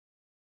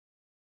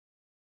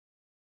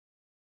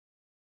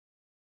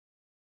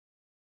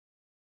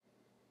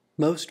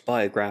Most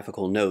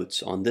biographical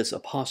notes on this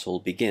apostle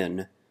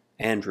begin,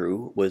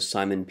 "Andrew was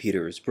Simon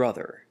Peter's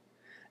brother,"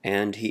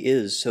 and he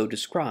is so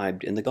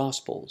described in the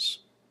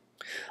Gospels.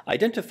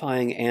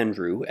 Identifying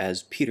Andrew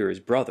as Peter's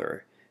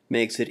brother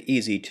makes it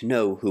easy to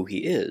know who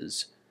he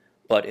is,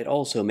 but it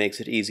also makes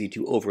it easy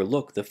to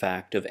overlook the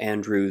fact of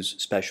Andrew's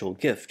special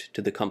gift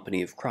to the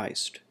company of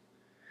Christ.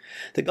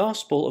 The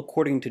Gospel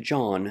according to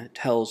John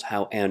tells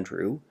how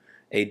Andrew,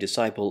 a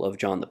disciple of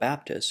John the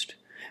Baptist,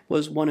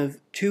 was one of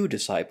 2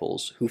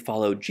 disciples who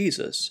followed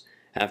Jesus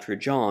after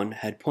John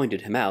had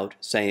pointed him out,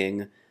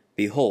 saying,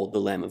 "Behold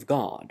the Lamb of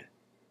God."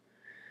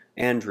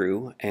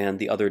 Andrew and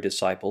the other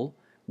disciple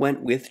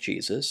went with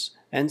Jesus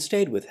and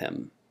stayed with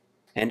him,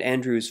 and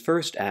Andrew's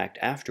first act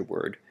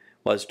afterward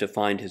was to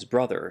find his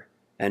brother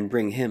and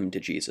bring him to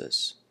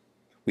Jesus.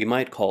 We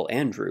might call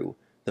Andrew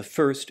the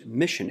first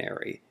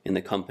missionary in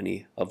the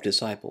company of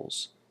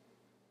disciples.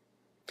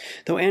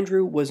 Though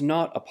Andrew was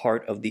not a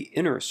part of the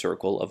inner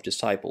circle of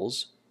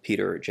disciples,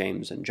 Peter,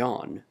 James, and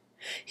John,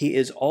 he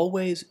is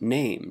always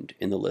named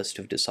in the list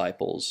of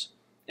disciples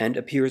and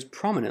appears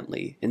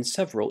prominently in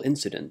several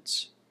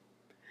incidents.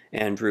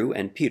 Andrew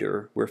and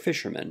Peter were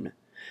fishermen,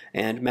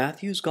 and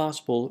Matthew's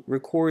Gospel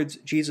records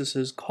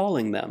Jesus'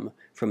 calling them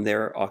from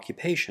their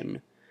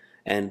occupation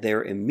and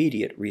their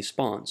immediate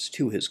response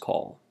to his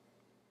call.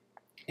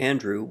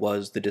 Andrew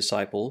was the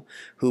disciple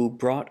who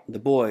brought the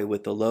boy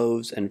with the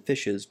loaves and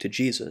fishes to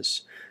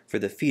Jesus for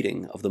the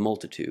feeding of the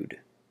multitude.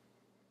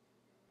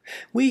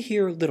 We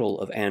hear little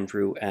of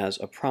Andrew as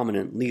a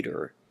prominent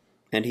leader,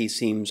 and he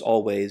seems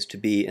always to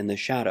be in the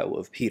shadow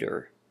of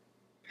Peter.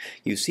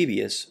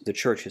 Eusebius, the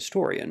church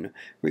historian,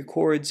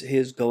 records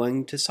his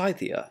going to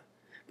Scythia,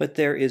 but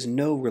there is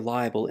no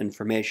reliable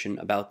information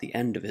about the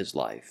end of his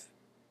life.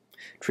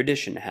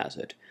 Tradition has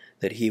it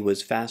that he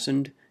was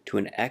fastened to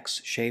an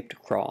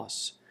X-shaped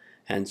cross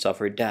and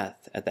suffered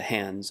death at the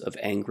hands of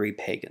angry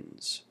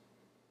pagans.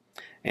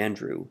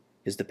 Andrew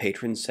is the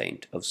patron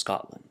saint of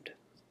Scotland.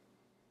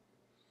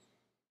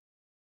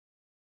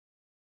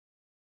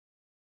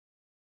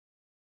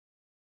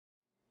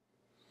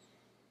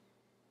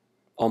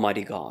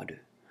 Almighty God,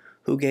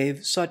 who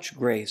gave such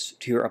grace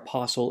to your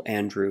apostle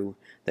Andrew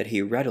that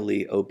he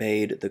readily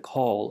obeyed the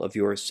call of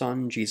your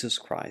Son Jesus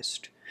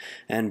Christ,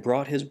 and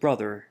brought his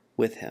brother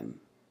with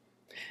him,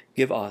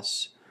 give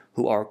us,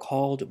 who are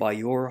called by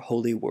your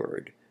holy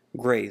word,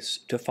 grace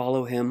to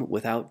follow him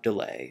without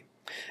delay,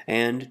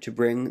 and to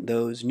bring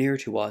those near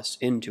to us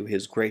into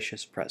his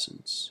gracious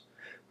presence,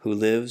 who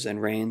lives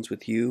and reigns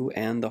with you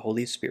and the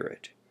Holy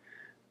Spirit,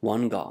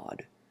 one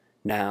God,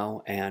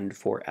 now and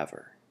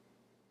forever.